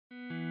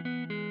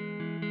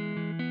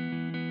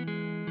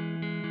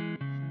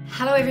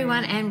Hello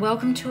everyone, and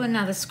welcome to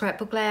another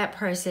scrapbook layout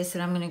process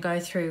that I'm going to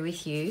go through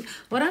with you.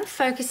 What I'm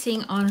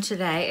focusing on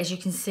today, as you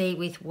can see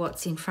with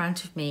what's in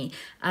front of me,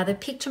 are the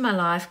Picture My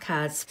Life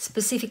cards,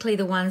 specifically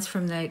the ones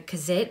from the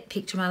Cosette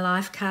Picture My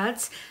Life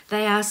cards.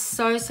 They are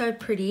so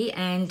pretty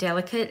and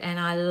delicate, and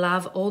I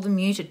love all the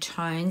muted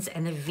tones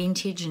and the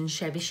vintage and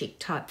shabby chic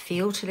type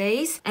feel to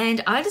these.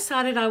 And I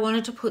decided I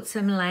wanted to put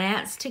some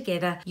layouts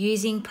together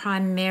using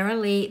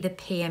primarily the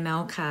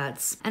PML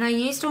cards. And I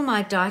used all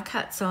my die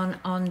cuts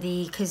on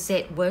the Cosette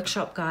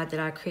workshop guide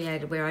that I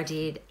created, where I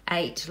did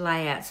 8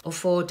 layouts or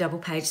 4 double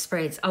page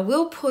spreads. I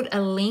will put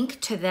a link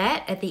to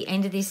that at the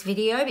end of this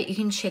video, but you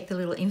can check the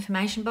little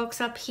information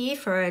box up here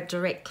for a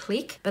direct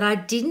click. But I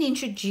didn't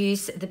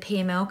introduce the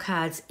PML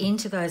cards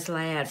into those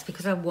layouts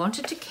because I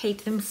wanted to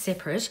keep them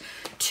separate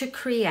to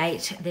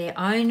create their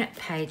own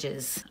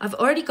pages. I've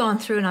already gone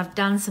through and I've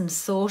done some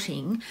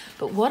sorting,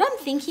 but what I'm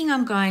thinking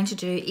I'm going to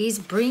do is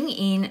bring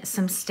in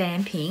some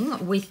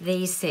stamping with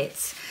these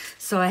sets.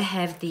 So I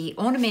have the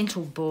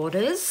ornamental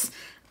borders,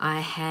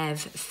 I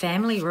have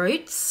family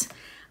roots,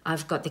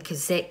 I've got the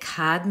Cosette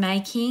card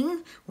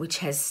making, which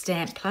has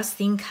stamp plus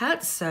thin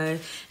cuts. So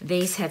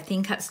these have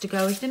thin cuts to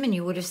go with them, and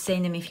you would have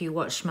seen them if you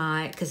watched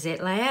my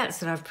Cosette layouts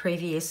that I've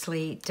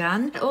previously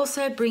done. I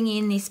also bring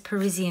in this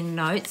Parisian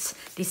notes,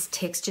 this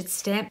textured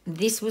stamp.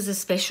 This was a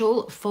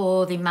special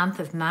for the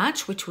month of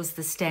March, which was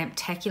the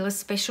Stamptacular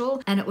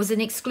special, and it was an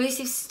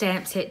exclusive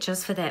stamp set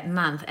just for that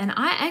month. And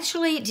I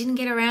actually didn't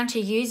get around to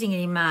using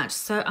it in March,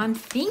 so I'm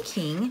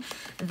thinking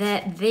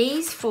that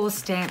these 4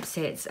 stamp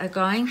sets are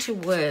going to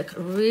work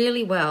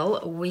really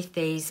well with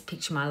these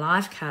Picture My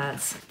Life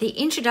cards. The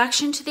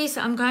introduction to this,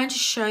 I'm going to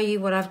show you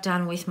what I've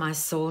done with my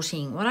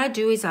sorting. What I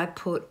do is I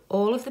put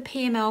all of the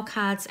PML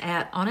cards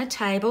out on a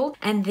table,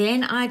 and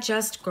then I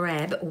just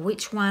grab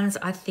which ones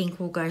I think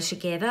will go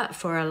together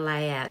for a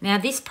layout. Now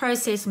this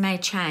process may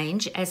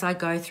change as I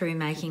go through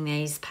making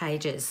these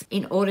pages.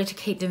 In order to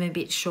keep them a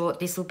bit short,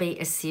 this will be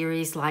a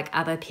series like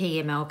other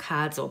PML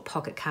cards or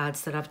pocket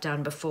cards that I've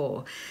done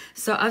before.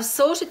 So I've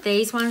sorted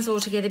these ones all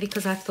together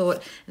because I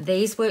thought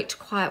these worked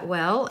quite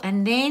well,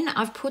 and then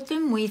I've put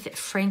them with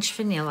French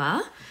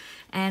vanilla,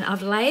 and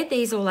I've layered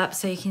these all up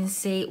so you can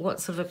see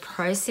what sort of a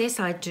process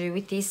I do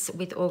with this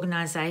with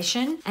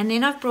organisation. And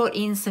then I've brought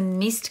in some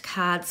mist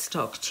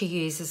cardstock to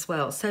use as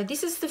well. So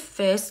this is the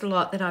first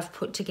lot that I've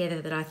put together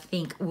that I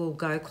think will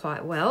go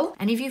quite well.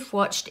 And if you've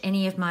watched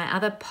any of my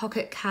other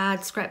pocket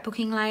card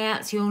scrapbooking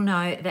layouts, you'll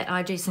know that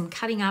I do some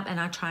cutting up and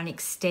I try and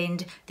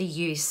extend the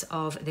use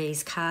of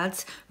these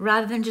cards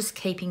rather than just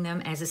keeping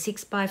them as a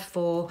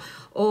 6x4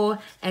 or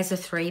as a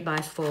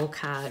 3x4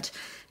 card.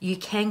 You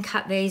can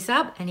cut these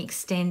up and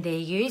extend their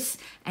use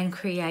and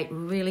create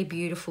really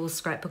beautiful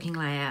scrapbooking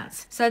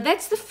layouts. So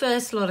that's the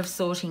first lot of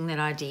sorting that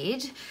I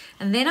did.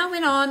 And then I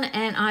went on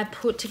and I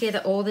put together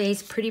all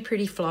these pretty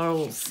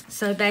florals.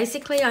 So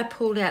basically I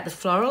pulled out the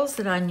florals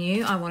that I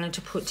knew I wanted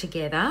to put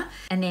together.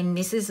 And then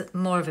this is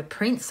more of a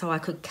print, so I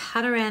could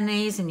cut around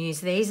these and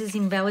use these as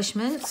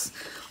embellishments.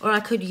 Or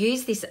I could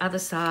use this other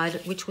side,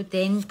 which would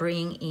then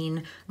bring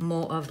in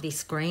more of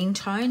this green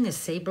tone, the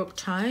Seabrook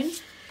tone.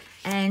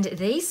 And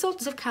these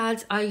sorts of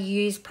cards I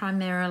use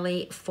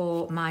primarily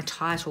for my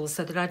titles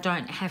so that I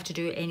don't have to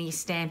do any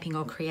stamping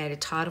or create a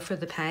title for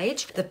the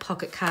page. The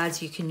pocket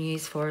cards you can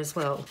use for as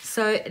well.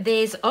 So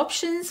there's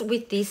options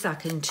with this. I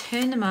can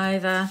turn them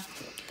over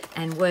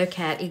and work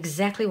out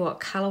exactly what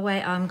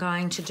colorway I'm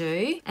going to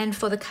do. And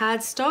for the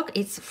cardstock,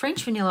 it's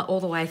French vanilla all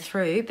the way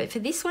through, but for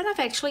this one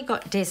I've actually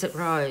got Desert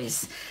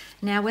Rose.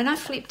 Now when I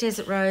flip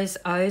Desert Rose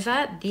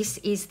over, this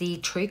is the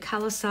true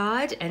color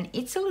side and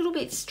it's a little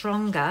bit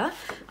stronger.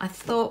 I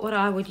thought what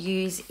I would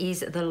use is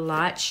the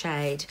light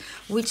shade,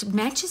 which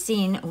matches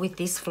in with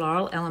this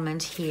floral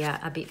element here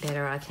a bit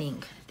better, I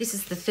think. This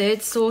is the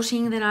third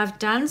sorting that I've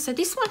done. So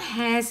this one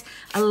has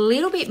a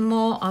little bit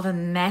more of a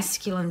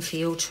masculine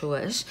feel to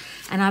it.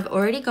 And I've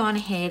already gone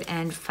ahead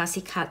and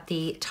fussy cut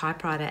the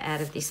typewriter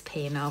out of this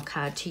PML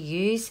card to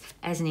use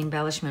as an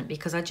embellishment,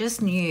 because I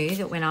just knew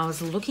that when I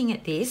was looking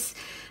at this,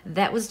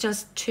 that was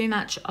just too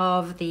much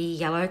of the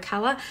yellow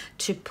color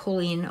to pull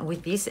in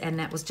with this, and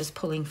that was just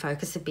pulling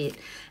focus a bit.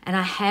 And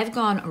I have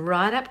gone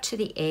right up to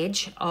the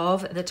edge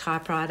of the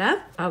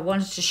typewriter. I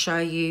wanted to show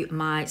you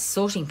my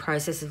sorting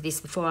process of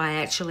this before I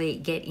actually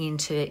get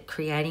into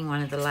creating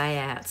one of the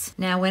layouts.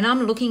 Now when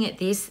I'm looking at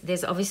this,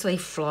 there's obviously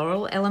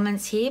floral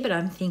elements here, but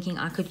I'm thinking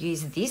I could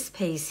use this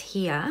piece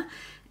here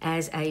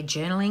as a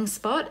journaling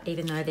spot,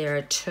 even though there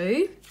are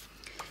 2.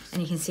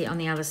 And you can see on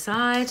the other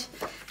side,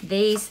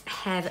 these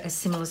have a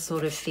similar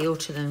sort of feel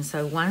to them.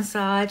 So one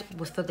side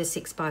for the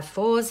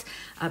 6x4s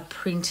are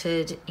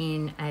printed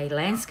in a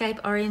landscape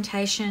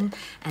orientation,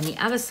 and the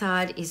other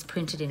side is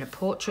printed in a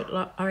portrait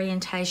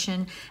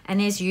orientation. And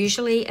there's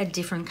usually a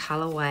different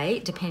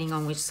colorway depending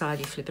on which side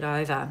you flip it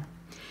over.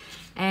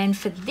 And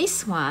for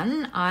this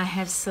one, I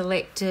have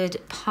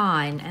selected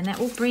pine, and that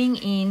will bring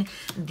in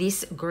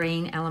this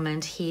green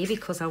element here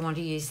because I want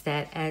to use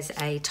that as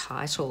a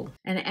title.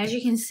 And as you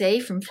can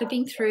see from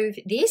flipping through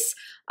this,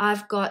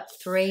 I've got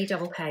 3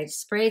 double page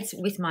spreads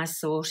with my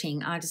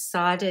sorting. I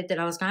decided that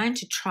I was going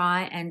to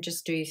try and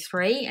just do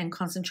 3 and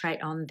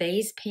concentrate on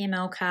these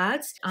PML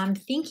cards. I'm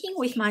thinking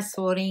with my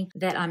sorting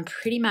that I'm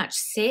pretty much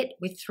set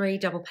with 3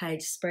 double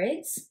page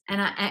spreads,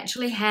 and I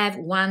actually have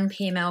 1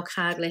 PML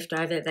card left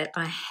over that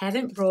I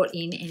haven't brought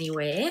in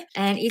anywhere,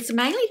 and it's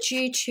mainly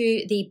due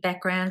to the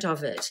background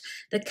of it.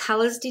 The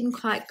colours didn't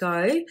quite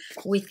go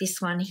with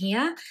this one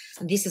here.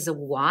 This is a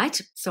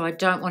white, so I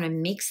don't want to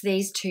mix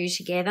these two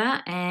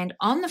together. And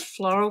on the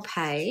floral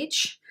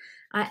page,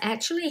 I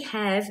actually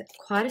have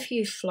quite a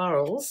few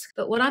florals,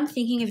 but what I'm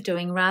thinking of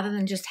doing, rather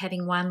than just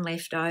having 1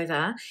 left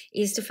over,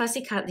 is to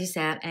fussy cut this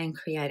out and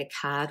create a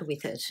card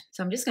with it.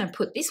 So I'm just going to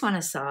put this one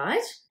aside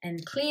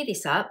and clear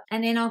this up,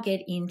 and then I'll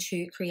get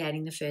into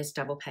creating the first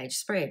double page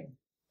spread.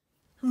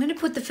 I'm going to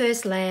put the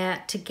first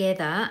layout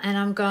together, and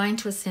I'm going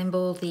to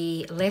assemble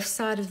the left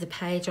side of the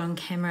page on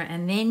camera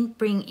and then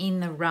bring in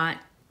the right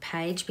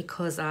page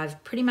because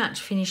I've pretty much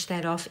finished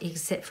that off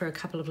except for a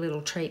couple of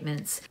little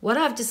treatments. What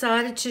I've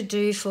decided to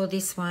do for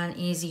this one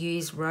is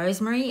use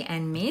Rosemary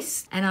and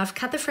Mist, and I've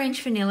cut the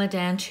French vanilla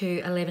down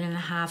to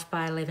 11.5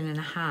 by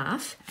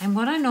 11.5. And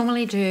what I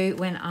normally do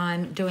when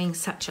I'm doing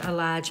such a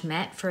large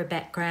mat for a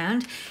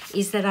background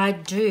is that I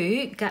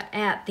do gut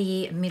out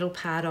the middle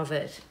part of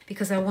it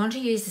because I want to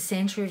use the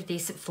center of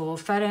this for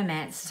photo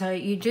mats. So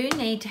you do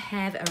need to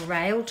have a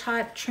rail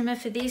type trimmer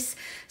for this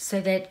so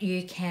that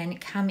you can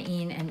come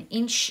in 1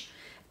 inch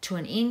to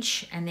 1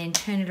 inch and then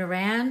turn it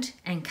around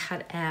and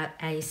cut out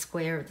a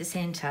square of the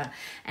center.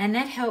 And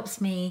that helps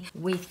me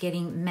with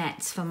getting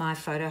mats for my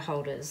photo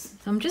holders.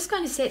 So I'm just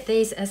going to set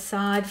these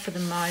aside for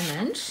the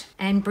moment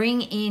and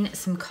bring in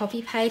some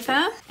copy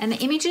paper. And the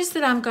images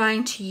that I'm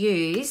going to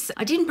use,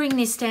 I didn't bring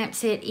this stamp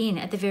set in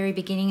at the very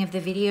beginning of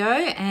the video,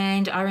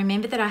 and I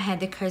remember that I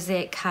had the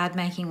Cosette card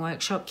making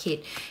workshop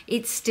kit.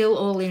 It's still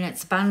all in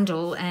its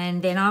bundle,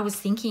 and then I was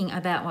thinking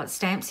about what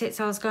stamp sets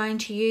I was going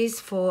to use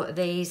for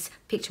these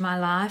Picture My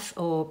Life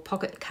or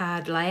pocket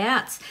card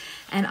layouts,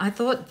 and I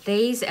thought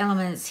these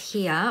elements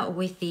here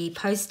with the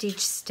postage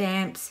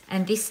stamps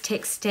and this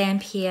text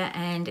stamp here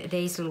and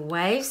these little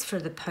waves for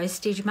the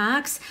postage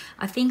marks,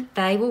 I think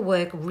they will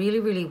work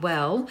really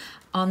well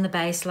on the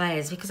base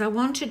layers because I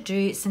want to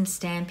do some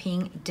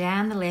stamping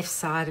down the left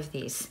side of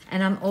this.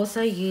 And I'm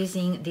also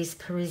using this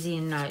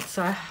Parisian note,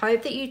 so I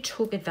hope that you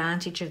took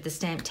advantage of the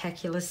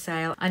Stamptacular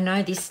sale. I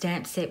know this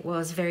stamp set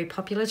was very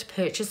popular to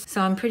purchase,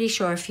 so I'm pretty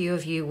sure a few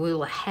of you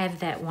will have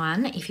that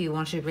one if you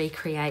want to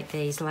recreate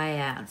these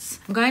layouts.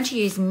 I'm going to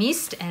use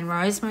Mist and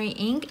Rosemary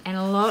ink and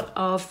a lot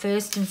of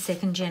first and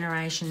second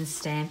generation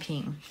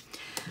stamping.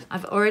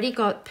 I've already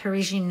got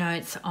Parisian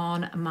notes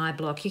on my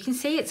block. You can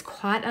see it's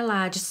quite a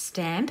large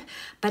stamp,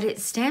 but it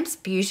stamps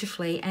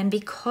beautifully, and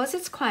because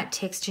it's quite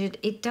textured,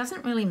 it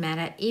doesn't really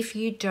matter if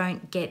you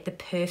don't get the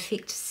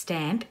perfect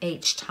stamp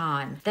each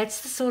time.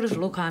 That's the sort of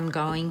look I'm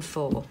going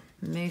for.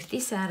 Move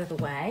this out of the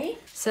way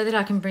so that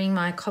I can bring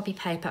my copy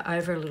paper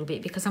over a little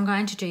bit because I'm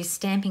going to do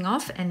stamping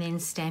off and then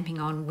stamping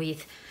on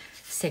with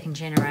second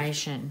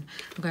generation.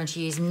 I'm going to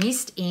use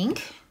Mist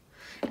ink,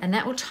 and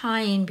that will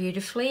tie in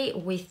beautifully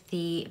with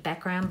the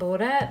background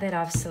border that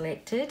I've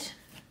selected.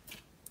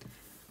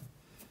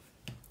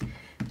 And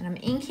I'm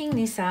inking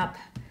this up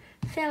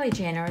fairly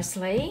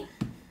generously.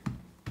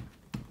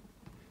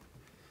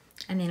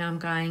 And then I'm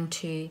going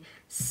to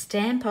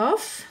stamp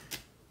off.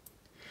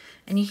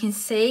 And you can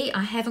see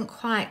I haven't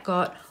quite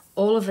got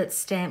all of it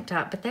stamped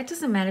up, but that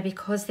doesn't matter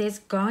because there's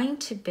going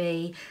to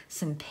be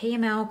some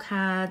PML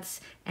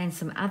cards and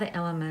some other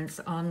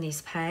elements on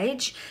this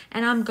page,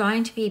 and I'm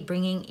going to be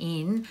bringing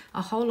in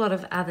a whole lot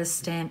of other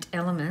stamped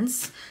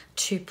elements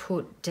to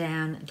put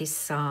down this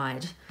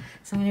side.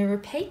 So I'm going to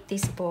repeat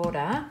this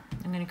border.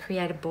 I'm going to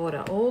create a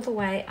border all the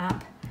way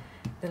up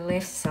the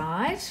left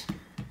side,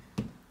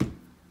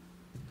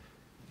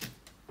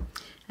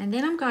 and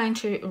then I'm going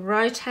to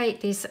rotate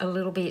this a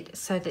little bit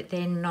so that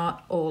they're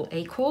not all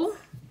equal.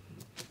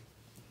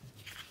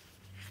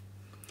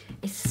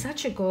 It's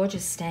such a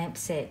gorgeous stamp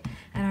set,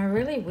 and I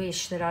really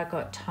wish that I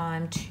got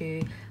time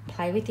to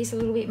play with this a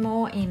little bit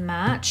more in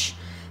March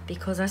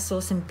because I saw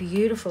some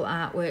beautiful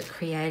artwork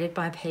created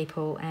by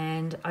people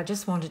and I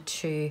just wanted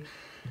to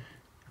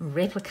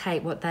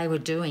replicate what they were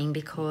doing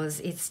because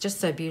it's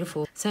just so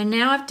beautiful. So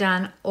now I've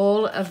done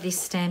all of this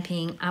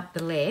stamping up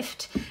the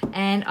left,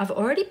 and I've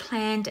already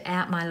planned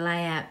out my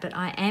layout, but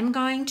I am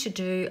going to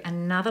do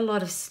another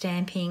lot of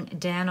stamping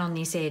down on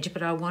this edge,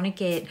 but I want to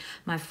get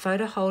my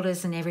photo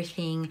holders and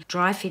everything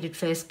dry fitted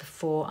first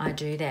before I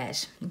do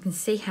that. You can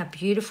see how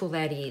beautiful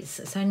that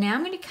is. So now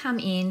I'm going to come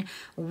in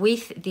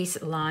with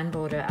this line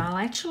border. I'll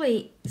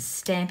actually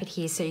stamp it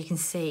here so you can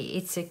see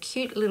it's a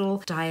cute little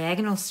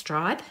diagonal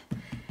stripe.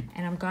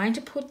 And I'm going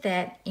to put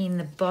that in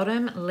the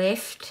bottom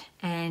left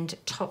and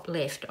top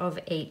left of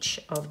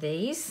each of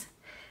these.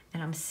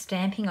 and I'm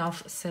stamping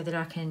off so that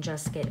I can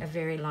just get a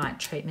very light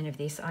treatment of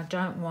this. I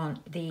don't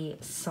want the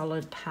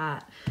solid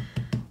part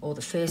or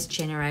the first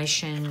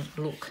generation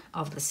look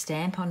of the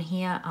stamp on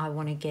here. I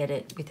want to get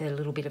it with a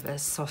little bit of a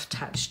soft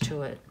touch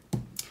to it.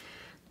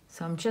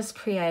 So I'm just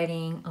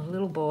creating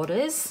little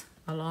borders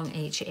along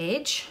each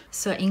edge.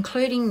 So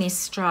including this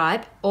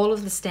stripe, all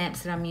of the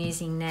stamps that I'm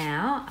using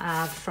now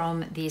are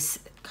from this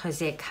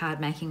Cosette card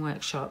making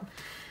workshop.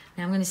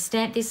 Now I'm going to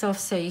stamp this off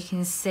so you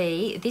can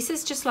see. This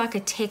is just like a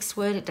text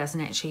word. It doesn't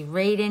actually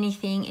read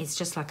anything. It's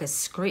just like a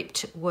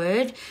script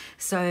word.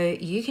 So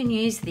you can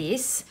use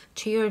this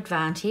to your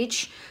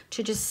advantage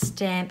to just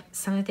stamp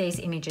some of these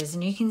images.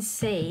 And you can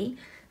see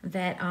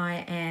that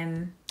I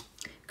am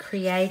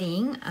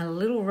creating a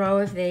little row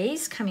of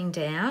these coming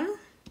down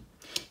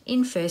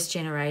in first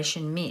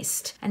generation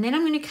mist. And then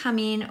I'm going to come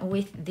in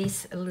with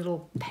this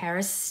little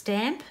Paris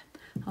stamp.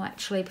 Oh,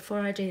 actually, before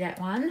I do that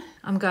one,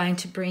 I'm going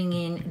to bring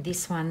in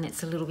this one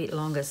that's a little bit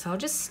longer. So I'll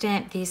just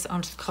stamp this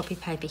onto the copy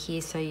paper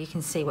here so you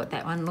can see what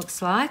that one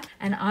looks like.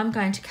 And I'm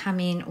going to come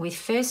in with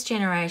first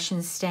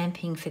generation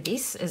stamping for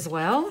this as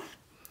well.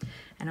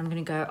 And I'm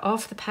going to go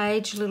off the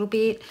page a little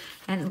bit.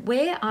 And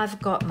where I've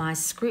got my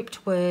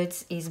script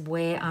words is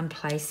where I'm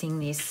placing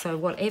this. So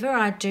whatever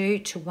I do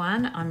to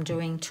one, I'm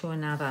doing to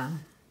another.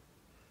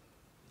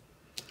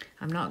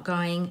 I'm not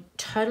going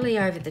totally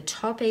over the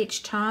top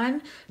each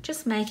time,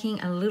 just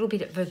making a little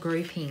bit of a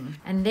grouping.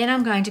 And then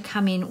I'm going to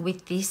come in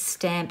with this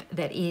stamp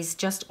that is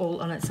just all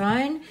on its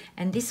own.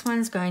 And this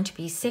one's going to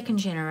be second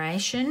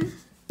generation.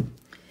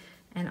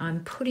 And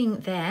I'm putting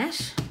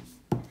that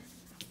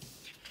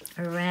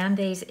around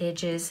these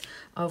edges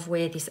of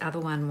where this other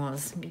one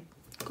was. It'd be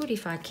good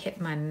if I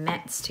kept my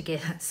mats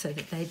together so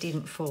that they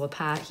didn't fall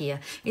apart here.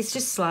 It's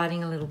just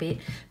sliding a little bit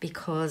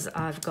because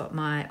I've got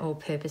my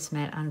all-purpose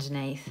mat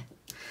underneath.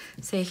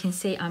 So you can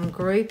see I'm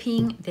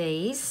grouping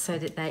these so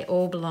that they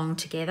all belong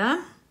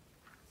together.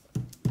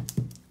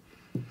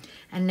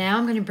 And now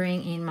I'm going to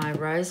bring in my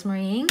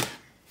Rosemary ink.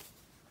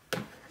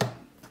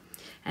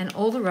 And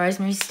all the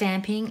Rosemary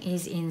stamping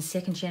is in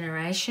second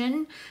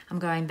generation. I'm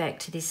going back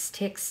to this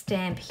text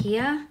stamp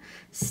here,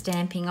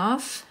 stamping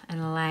off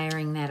and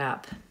layering that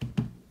up.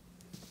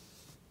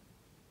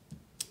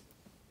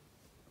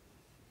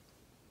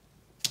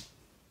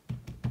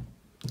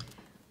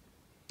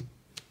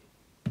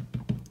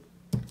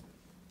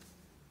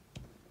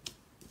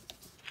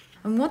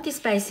 And what this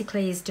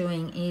basically is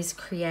doing is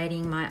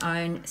creating my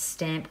own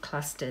stamp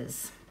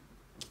clusters.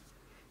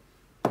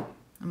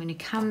 I'm going to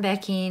come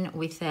back in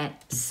with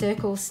that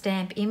circle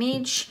stamp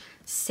image,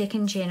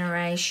 second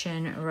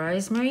generation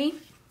Rosemary.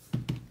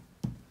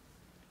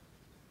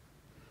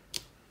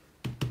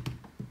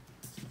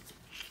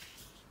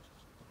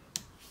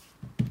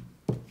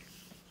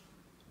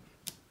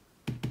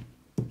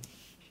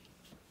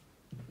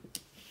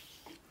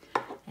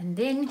 And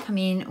then come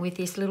in with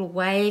this little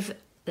wave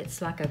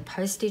that's like a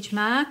postage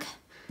mark.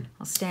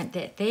 I'll stamp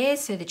that there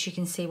so that you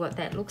can see what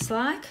that looks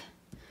like.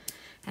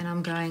 And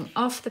I'm going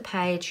off the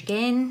page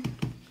again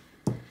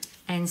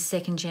and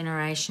second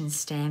generation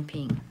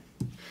stamping.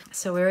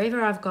 So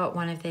wherever I've got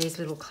one of these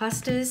little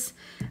clusters,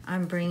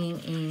 I'm bringing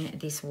in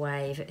this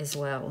wave as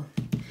well.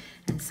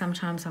 And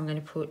sometimes I'm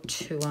going to put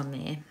two on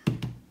there.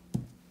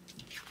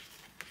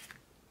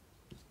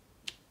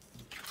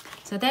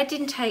 So that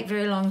didn't take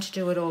very long to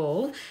do at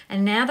all.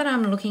 And now that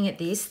I'm looking at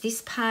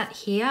this part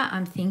here,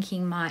 I'm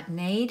thinking might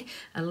need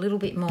a little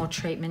bit more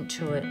treatment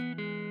to it.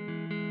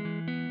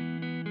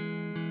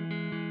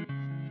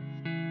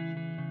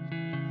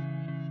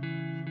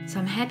 So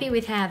I'm happy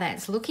with how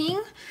that's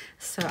looking.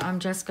 So I'm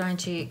just going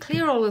to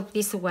clear all of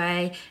this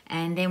away,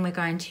 and then we're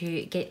going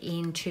to get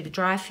into the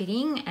dry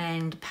fitting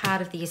and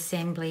part of the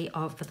assembly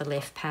of the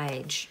left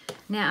page.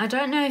 Now, I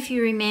don't know if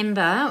you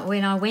remember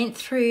when I went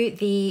through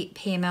the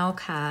PML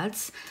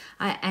cards,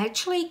 I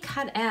actually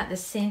cut out the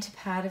center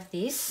part of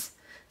this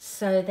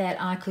so that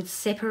I could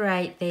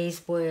separate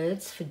these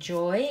words for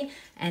joy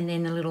and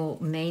then the little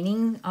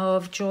meaning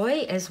of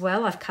joy as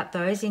well. I've cut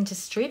those into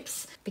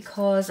strips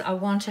because I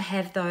want to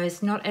have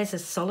those not as a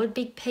solid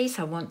big piece.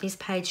 I want this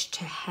page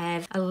to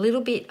have a little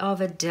bit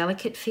of a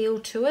delicate feel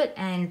to it,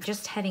 and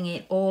just having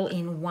it all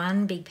in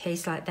one big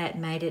piece like that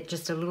made it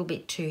just a little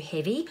bit too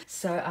heavy.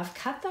 So I've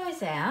cut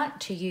those out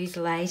to use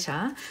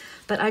later,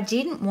 but I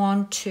didn't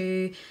want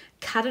to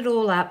cut it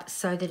all up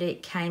so that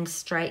it came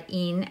straight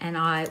in and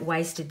I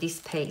wasted this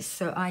piece.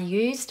 So I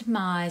used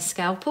my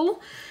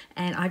scalpel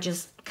and I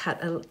just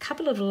cut a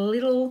couple of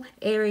little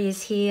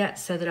areas here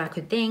so that I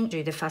could then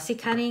do the fussy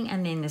cutting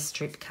and then the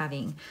strip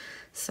cutting.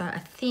 So I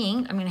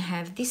think I'm going to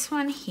have this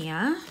one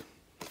here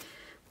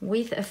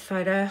with a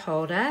photo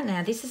holder.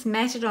 Now this is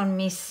matted on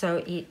mist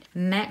so it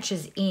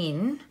matches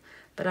in,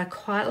 but I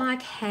quite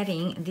like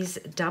having this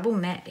double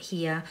mat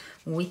here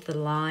with the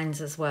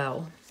lines as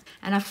well.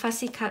 And I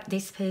fussy cut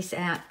this piece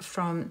out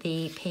from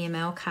the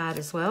PML card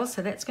as well,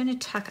 so that's going to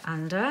tuck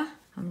under.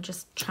 I'm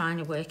just trying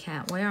to work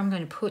out where I'm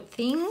going to put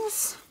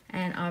things.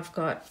 And I've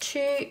got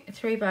 2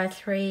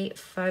 3x3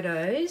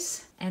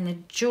 photos, and the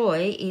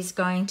joy is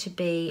going to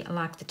be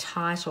like the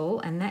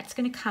title, and that's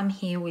going to come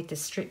here with the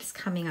strips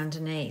coming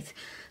underneath.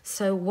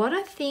 So what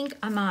I think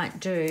I might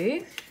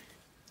do,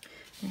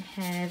 I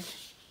have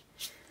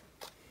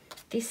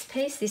this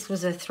piece. This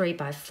was a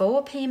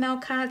 3x4 PML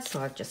card,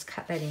 so I've just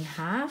cut that in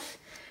half.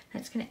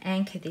 That's going to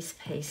anchor this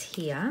piece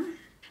here.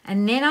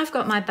 And then I've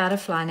got my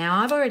butterfly.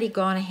 Now I've already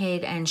gone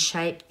ahead and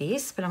shaped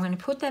this, but I'm going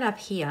to put that up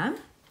here.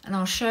 And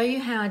I'll show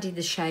you how I did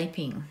the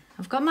shaping.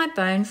 I've got my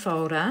bone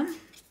folder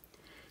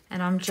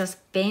and I'm just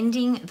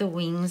bending the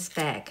wings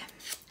back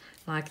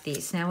like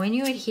this. Now when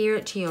you adhere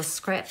it to your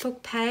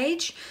scrapbook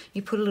page,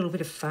 you put a little bit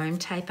of foam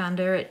tape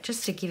under it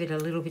just to give it a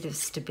little bit of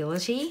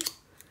stability.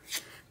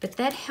 But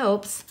that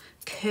helps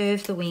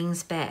curve the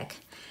wings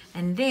back.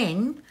 And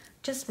then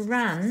just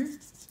run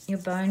your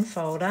bone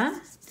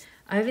folder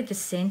over the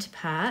center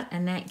part,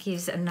 and that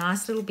gives a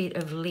nice little bit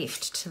of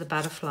lift to the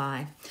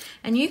butterfly.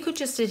 And you could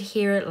just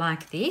adhere it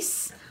like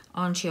this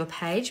onto your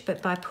page,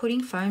 but by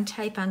putting foam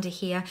tape under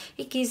here,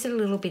 it gives it a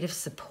little bit of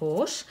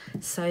support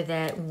so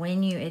that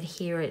when you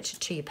adhere it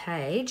to your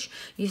page,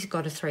 you've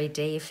got a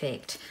 3D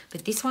effect.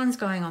 But this one's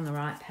going on the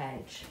right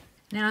page.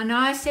 Now I know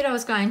I said I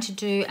was going to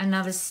do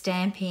another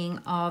stamping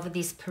of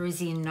this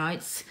Parisian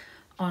notes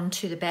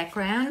onto the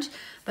background,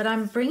 but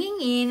I'm bringing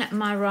in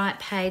my right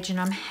page and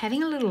I'm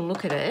having a little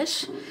look at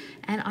it,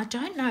 and I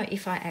don't know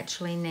if I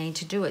actually need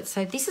to do it.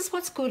 So this is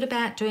what's good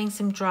about doing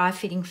some dry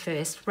fitting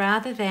first.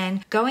 Rather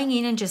than going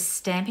in and just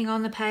stamping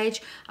on the page,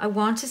 I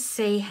want to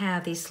see how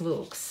this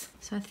looks.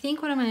 So I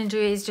think what I'm going to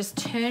do is just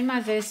turn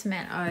my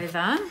Versamat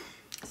over,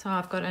 so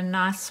I've got a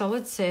nice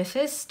solid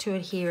surface to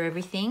adhere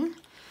everything,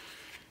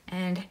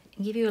 and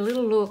give you a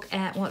little look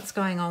at what's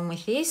going on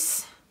with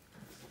this.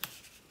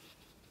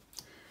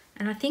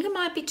 And I think it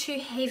might be too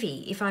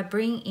heavy if I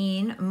bring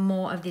in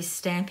more of this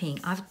stamping.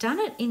 I've done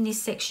it in this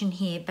section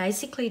here,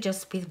 basically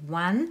just with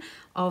one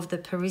of the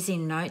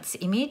Parisian notes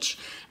image,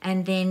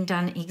 and then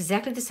done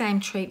exactly the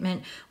same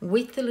treatment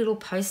with the little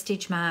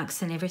postage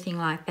marks and everything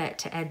like that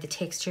to add the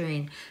texture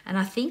in. And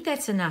I think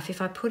that's enough.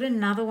 If I put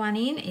another one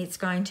in, it's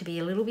going to be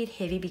a little bit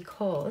heavy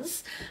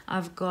because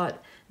I've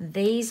got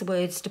these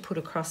words to put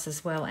across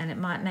as well, and it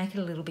might make it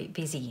a little bit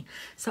busy.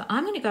 So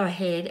I'm going to go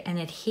ahead and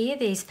adhere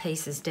these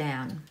pieces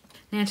down.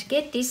 Now to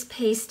get this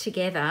piece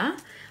together,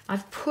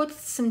 I've put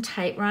some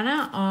tape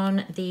runner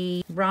on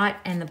the right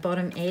and the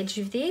bottom edge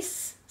of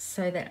this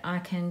so that I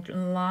can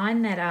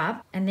line that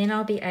up, and then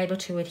I'll be able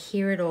to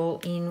adhere it all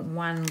in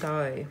one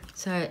go.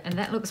 So, and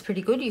that looks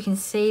pretty good. You can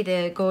see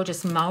the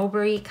gorgeous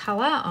mulberry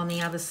colour on the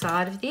other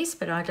side of this,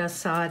 but I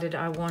decided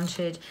I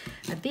wanted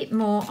a bit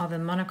more of a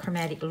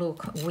monochromatic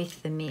look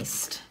with the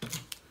mist.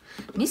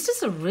 Mist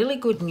is a really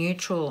good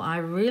neutral. I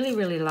really,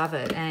 really love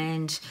it,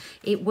 and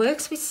it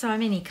works with so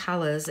many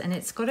colours, and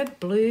it's got a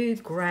blue,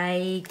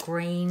 grey,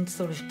 green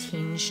sort of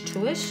tinge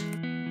to it.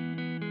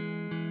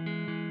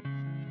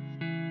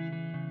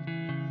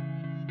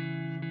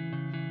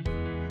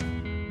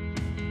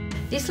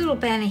 This little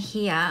banner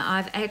here,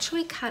 I've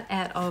actually cut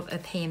out of a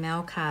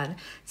PML card.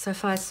 So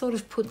if I sort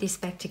of put this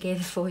back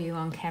together for you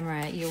on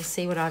camera, you'll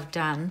see what I've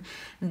done.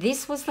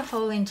 This was the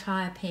whole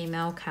entire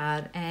PML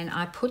card, and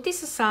I put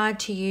this aside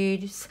to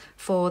use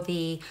for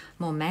the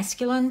more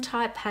masculine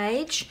type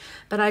page,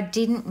 but I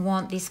didn't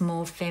want this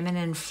more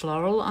feminine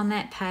floral on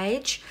that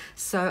page.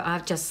 So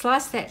I've just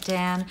sliced that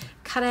down,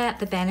 cut out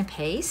the banner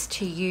piece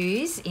to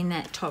use in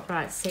that top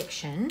right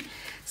section.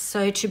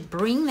 So to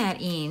bring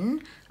that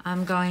in,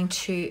 I'm going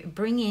to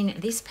bring in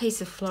this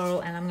piece of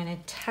floral and I'm going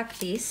to tuck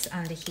this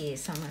under here.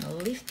 So I'm going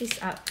to lift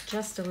this up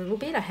just a little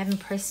bit. I haven't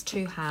pressed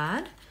too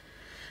hard.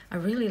 I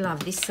really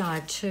love this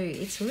side too.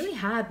 It's really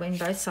hard when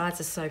both sides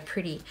are so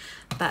pretty,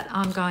 but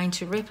I'm going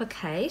to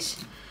replicate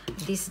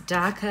this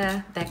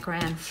darker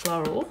background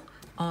floral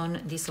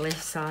on this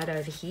left side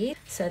over here.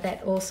 So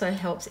that also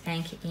helps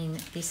anchor in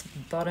this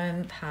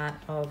bottom part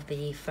of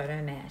the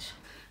photo mat.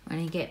 I'm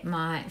going to get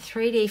my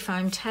 3D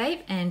foam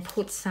tape and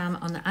put some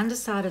on the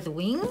underside of the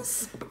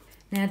wings.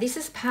 Now this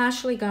is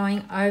partially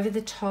going over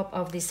the top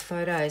of this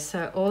photo,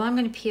 so all I'm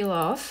going to peel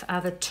off are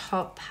the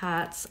top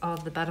parts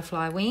of the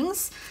butterfly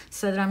wings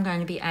so that I'm going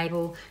to be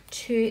able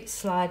to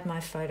slide my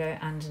photo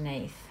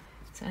underneath.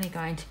 It's only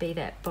going to be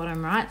that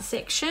bottom right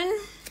section.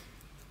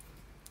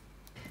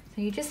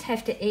 So you just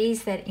have to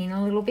ease that in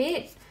a little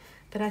bit,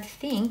 but I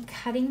think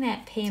cutting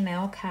that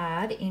PML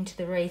card into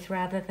the wreath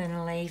rather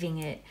than leaving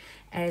it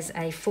as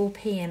a full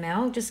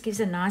PML just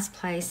gives a nice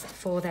place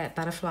for that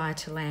butterfly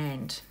to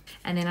land.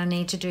 And then I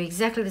need to do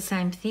exactly the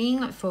same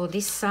thing for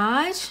this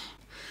side.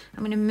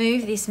 I'm going to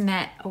move this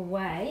mat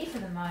away for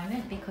the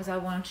moment because I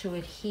want to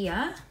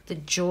adhere the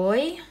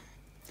joy.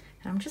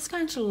 And I'm just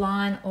going to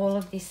line all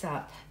of this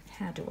up.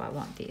 How do I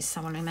want this?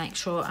 I want to make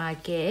sure I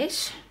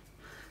get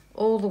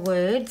all the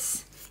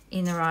words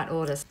in the right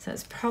order. So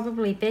it's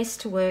probably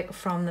best to work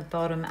from the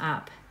bottom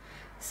up.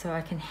 So I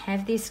can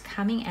have this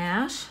coming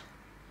out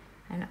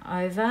and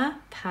over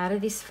part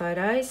of this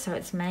photo, so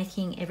it's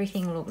making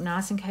everything look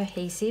nice and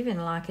cohesive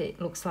and like it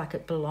looks like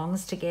it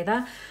belongs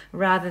together,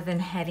 rather than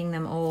having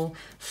them all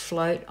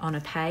float on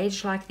a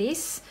page like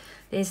this.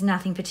 There's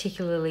nothing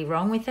particularly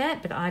wrong with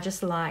that, but I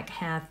just like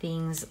how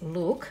things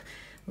look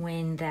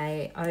when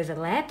they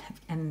overlap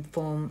and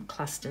form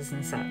clusters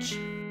and such.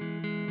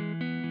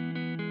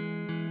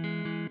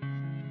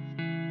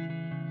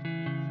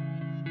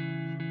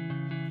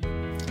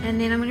 And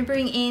then I'm going to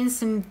bring in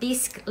some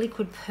bisque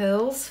liquid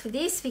pearls for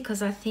this,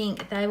 because I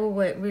think they will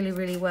work really,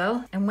 really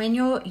well. And when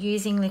you're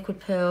using liquid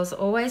pearls,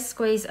 always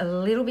squeeze a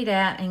little bit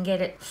out and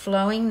get it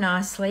flowing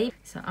nicely.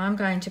 So I'm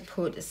going to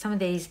put some of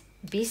these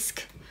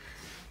bisque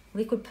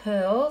liquid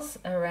pearls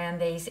around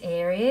these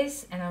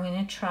areas, and I'm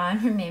going to try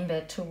and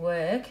remember to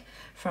work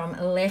from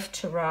left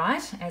to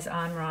right as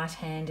I'm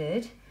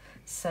right-handed,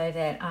 so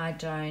that I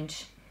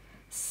don't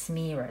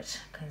smear it,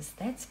 because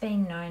that's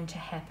been known to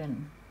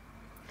happen.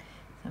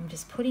 I'm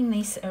just putting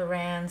this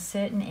around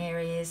certain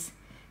areas,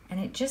 and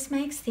it just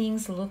makes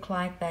things look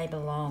like they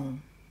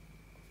belong.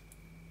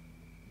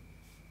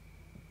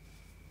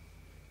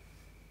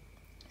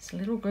 Just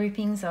little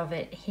groupings of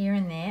it here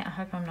and there. I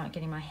hope I'm not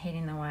getting my head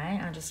in the way.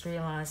 I just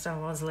realised I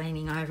was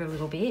leaning over a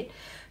little bit,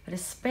 but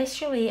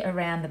especially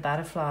around the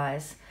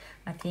butterflies,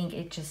 I think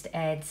it just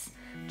adds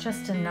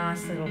just a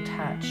nice little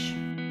touch.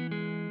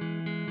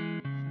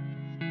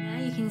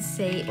 You can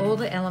see all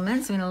the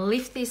elements. I'm going to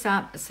lift this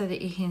up so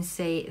that you can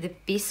see the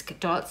bisque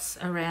dots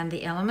around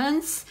the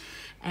elements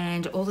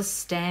and all the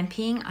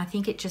stamping. I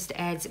think it just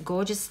adds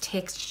gorgeous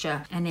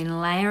texture, and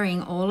then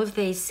layering all of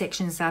these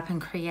sections up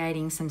and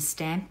creating some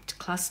stamped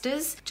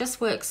clusters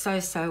just works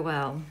so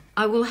well.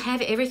 I will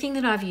have everything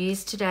that I've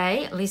used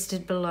today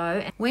listed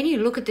below. When you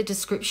look at the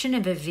description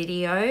of a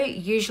video,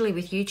 usually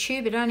with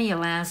YouTube, it only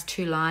allows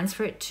 2 lines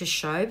for it to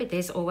show, but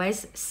there's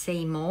always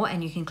see more,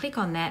 and you can click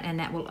on that and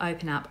that will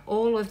open up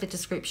all of the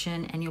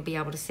description and you'll be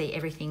able to see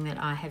everything that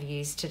I have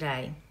used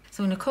today.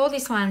 So I'm going to call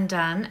this one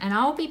done, and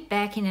I'll be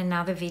back in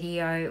another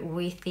video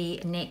with the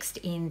next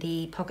in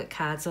the pocket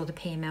cards or the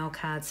PML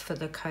cards for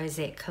the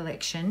Cosette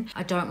collection.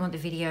 I don't want the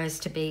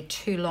videos to be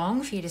too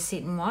long for you to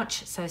sit and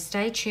watch, so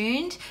stay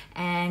tuned,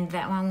 and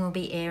that one will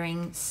be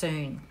airing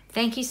soon.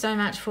 Thank you so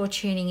much for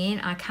tuning in.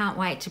 I can't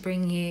wait to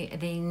bring you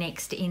the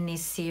next in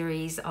this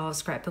series of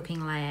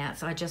scrapbooking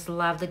layouts. I just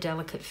love the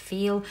delicate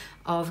feel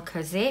of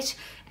Cosette,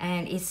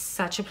 and it's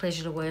such a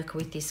pleasure to work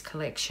with this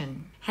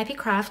collection. Happy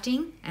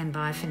crafting, and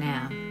bye for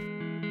now.